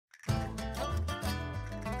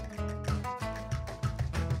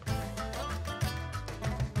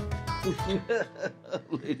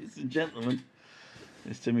Ladies and gentlemen,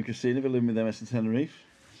 it's Tim and Christina for LWMST Tenerife.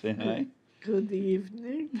 Say hi. Good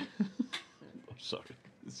evening. Oh, sorry.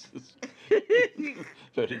 This is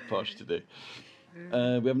very posh today. We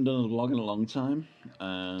haven't done a vlog in a long time,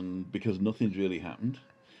 and because nothing's really happened.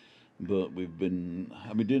 But I've been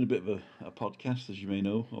doing a bit of a podcast, as you may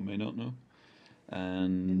know or may not know.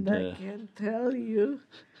 And I can tell you,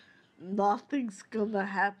 nothing's gonna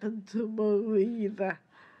happen tomorrow either.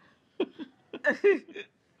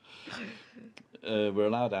 We're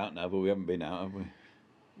allowed out now, but we haven't been out, have we?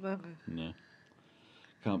 No. No.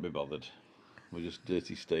 Can't be bothered. We're just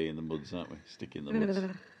dirty stay in the muds, aren't we? Stick in the muds.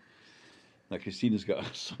 Now, Christina's got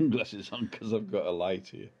her sunglasses on because I've got a light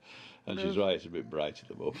here. And she's right, it's a bit bright at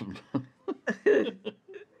the moment.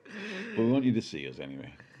 But we want you to see us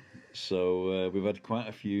anyway. So we've had quite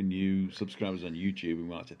a few new subscribers on YouTube. We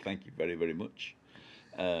want to thank you very, very much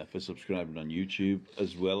for subscribing on YouTube,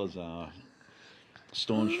 as well as our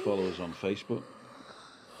staunch followers on Facebook.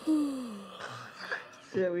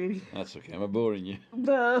 Sorry. That's okay, am I boring you?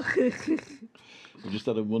 No. We've just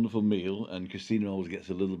had a wonderful meal, and Christina always gets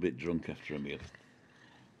a little bit drunk after a meal.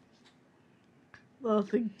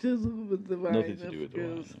 Nothing to do with the wine, Nothing to do with the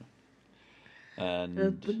wine, course. no. And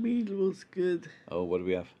But the meal was good. oh, what do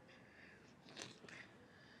we have?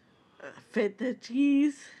 Feta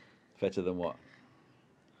cheese, Feta than what?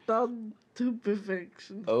 done to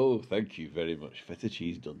perfection. Oh, thank you very much. Feta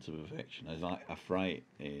cheese done to perfection. I fry it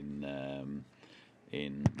in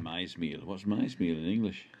maize meal. What's maize meal in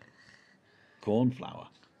English? Corn flour.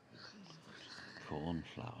 Corn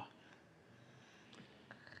flour.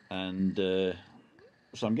 And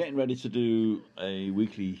so I'm getting ready to do a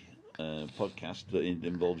weekly podcast that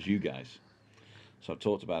involves you guys. So I've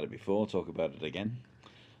talked about it before, talk about it again.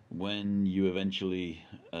 When you eventually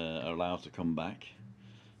are allowed to come back,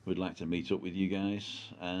 we'd like to meet up with you guys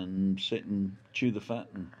and sit and chew the fat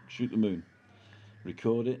and shoot the moon.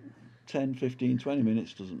 Record it, 10, 15, 20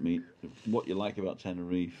 minutes, doesn't mean what you like about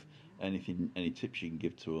Tenerife, anything, any tips you can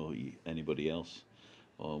give to anybody else,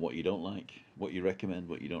 or what you don't like, what you recommend,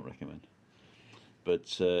 what you don't recommend.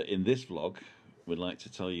 But in this vlog, we'd like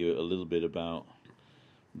to tell you a little bit about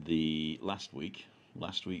the last week.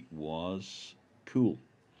 Last week was cool.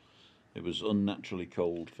 It was unnaturally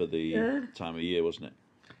cold for the time of year, wasn't it?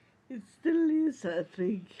 It still is, I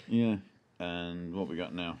think. Yeah. And what we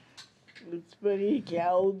got now? It's very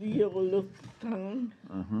cloudy all of the time.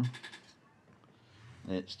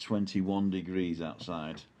 It's 21 degrees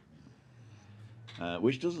outside,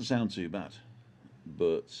 which doesn't sound too bad,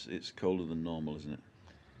 but it's colder than normal, isn't it?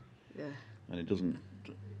 Yeah. And it doesn't,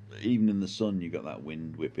 even in the sun, you got that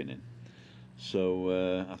wind whipping in.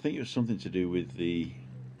 So I think it was something to do with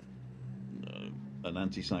an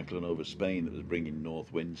anticyclone over Spain that was bringing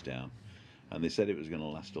north winds down, and they said it was going to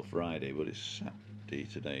last till Friday, but it's Saturday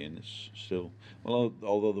today, and it's still, well,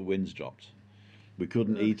 although the winds dropped, we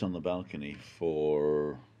couldn't eat on the balcony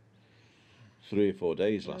for 3 or 4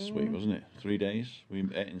 days last week, wasn't it? 3 days we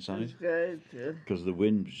ate inside because the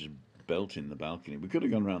wind was just belting the balcony. We could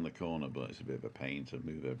have gone around the corner, but it's a bit of a pain to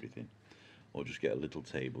move everything, or just get a little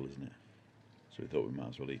table, isn't it? So we thought we might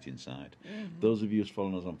as well eat inside. Those of you who's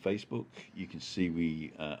following us on Facebook, you can see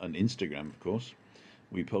we, on Instagram, of course,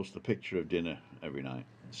 we post a picture of dinner every night.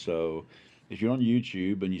 So if you're on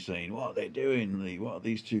YouTube and you're saying, what are they doing? What are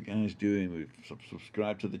these two guys doing? We've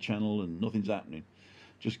subscribed to the channel and nothing's happening.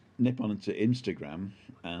 Just nip on into Instagram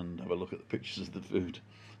and have a look at the pictures of the food.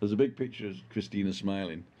 There's a big picture of Christina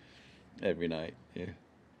smiling every night. Yeah,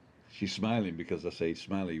 she's smiling because I say,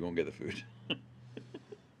 smile, you won't get the food.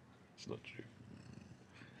 It's not true.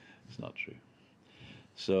 It's not true.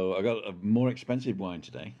 So I got a more expensive wine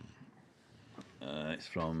today. It's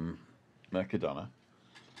from Mercadona,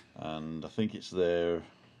 and I think it's their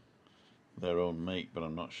own make, but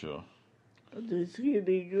I'm not sure. And it's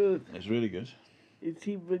really good. It's really good. It's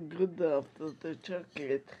even good after the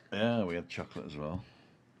chocolate. Yeah, we had chocolate as well.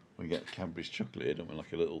 We get Cadbury's chocolate here, don't we?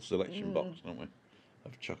 Like a little selection box, don't we?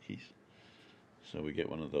 Of chockies. So we get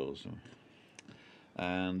one of those.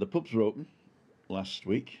 And the pubs were open last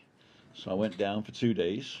week, so I went down for 2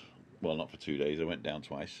 days. Well, not for 2 days, I went down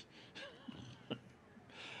twice.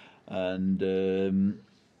 And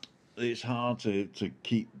it's hard to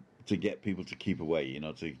get people to keep away, you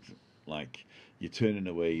know, like you're turning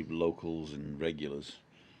away locals and regulars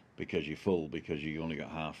because you're full, because you only got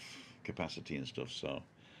half capacity and stuff. So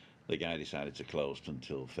the guy decided to close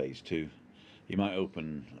until phase 2. He might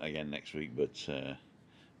open again next week, but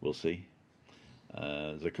we'll see.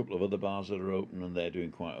 There's a couple of other bars that are open and they're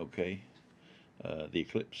doing quite okay. The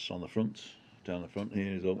Eclipse on the front, down the front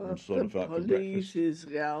here, is open, sort of out for breakfast. Police is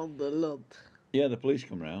round a lot. Yeah, the police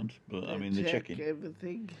come round, but I They mean they're check checking.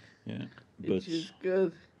 everything, Yeah, but which is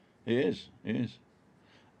good. it is. It is.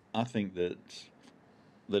 I think that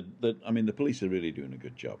I mean the police are really doing a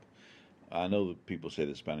good job. I know that people say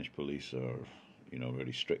the Spanish police are,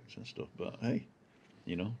 really strict and stuff, but hey,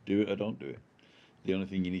 do it or don't do it. The only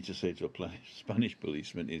thing you need to say to a Spanish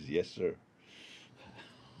policeman is yes, sir.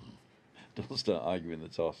 Don't start arguing the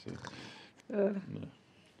toss. Uh, No.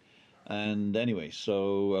 And anyway,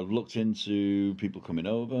 so I've looked into people coming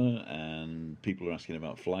over, and people are asking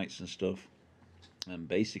about flights and stuff. And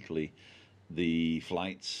basically, the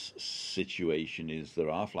flights situation is there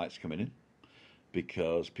are flights coming in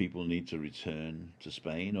because people need to return to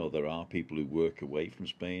Spain, or there are people who work away from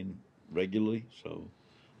Spain regularly, so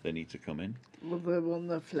they need to come in. well, they want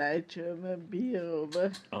to fly German beer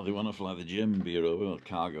over. Oh, they want to fly the German beer over. Well,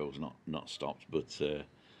 cargo's not stopped,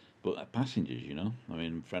 but passengers, I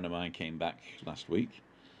mean, a friend of mine came back last week,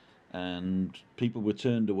 and people were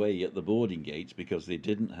turned away at the boarding gates because they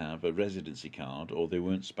didn't have a residency card or they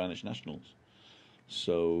weren't Spanish nationals.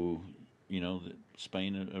 So,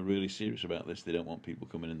 Spain are really serious about this. They don't want people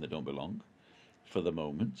coming in that don't belong for the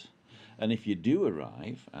moment. And if you do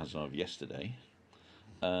arrive, as of yesterday,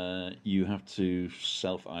 you have to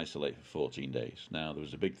self-isolate for 14 days. Now, there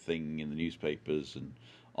was a big thing in the newspapers and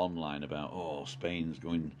online about, Spain's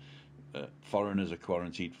going, foreigners are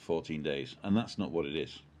quarantined for 14 days. And that's not what it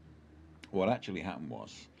is. What actually happened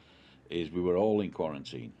is we were all in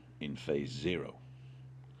quarantine in phase 0.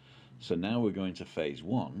 So now we're going to phase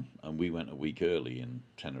 1, and we went a week early in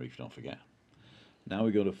Tenerife, don't forget. Now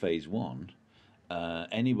we go to phase 1.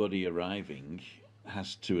 Anybody arriving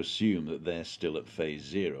has to assume that they're still at phase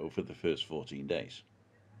 0 for the first 14 days.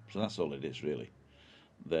 So that's all it is, really.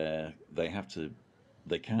 They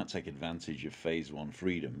can't take advantage of phase 1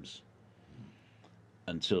 freedoms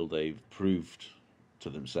until they've proved to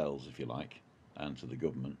themselves, if you like, and to the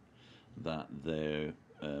government that they're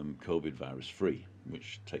COVID virus free,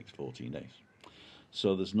 which takes 14 days.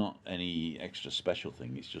 So there's not any extra special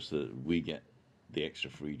thing. It's just that we get the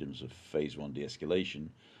extra freedoms of phase 1 de-escalation,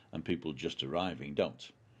 and people just arriving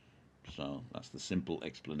don't. So that's the simple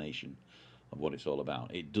explanation of what it's all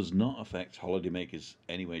about. It does not affect holidaymakers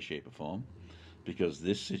any way, shape or form, because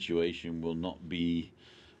this situation will not be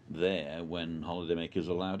there when holidaymakers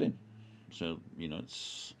are allowed in. So,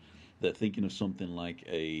 they're thinking of something like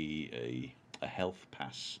a health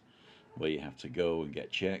pass, where you have to go and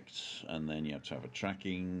get checked, and then you have to have a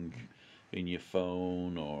tracking in your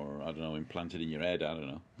phone, or I don't know, implanted in your head, I don't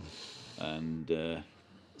know, and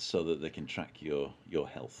so that they can track your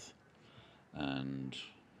health. And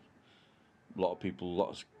a lot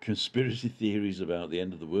of conspiracy theories about the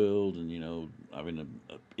end of the world, and having a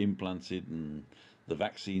implanted, and the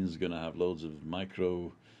vaccine's going to have loads of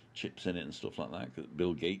microchips in it and stuff like that. That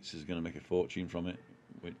Bill Gates is going to make a fortune from it,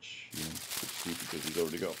 which it's stupid because he's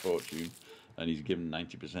already got a fortune, and he's given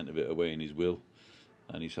 90% of it away in his will,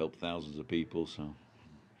 and he's helped thousands of people. So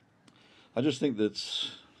I just think that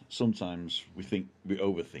sometimes we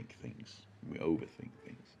overthink things.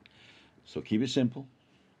 So keep it simple.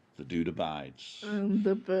 The dude abides. And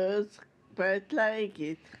the birds quite like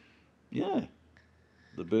it. Yeah,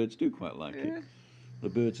 the birds do quite like it. The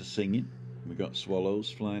birds are singing. We've got swallows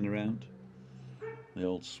flying around. The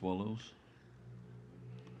old swallows.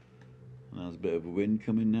 And there's a bit of a wind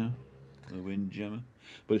coming now. A wind jammer.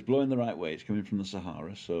 But it's blowing the right way. It's coming from the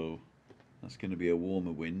Sahara, so that's going to be a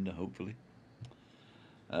warmer wind, hopefully.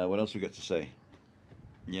 What else we got to say?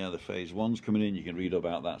 Yeah, the phase 1's coming in. You can read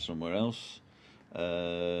about that somewhere else.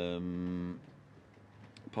 Podcast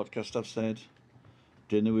I've said.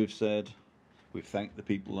 Dinner we've said. We've thanked the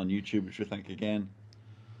people on YouTube, which we thank again.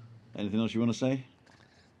 Anything else you want to say?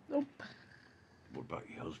 Nope. What about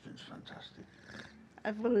your husband's fantastic?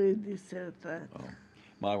 I've already said that. Oh,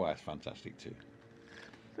 my wife's fantastic too.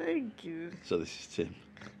 Thank you. So this is Tim.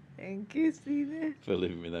 Thank you, Stine. For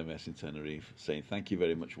living with MS in Tenerife, saying thank you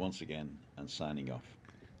very much once again and signing off.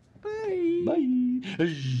 Bye.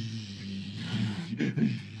 Bye.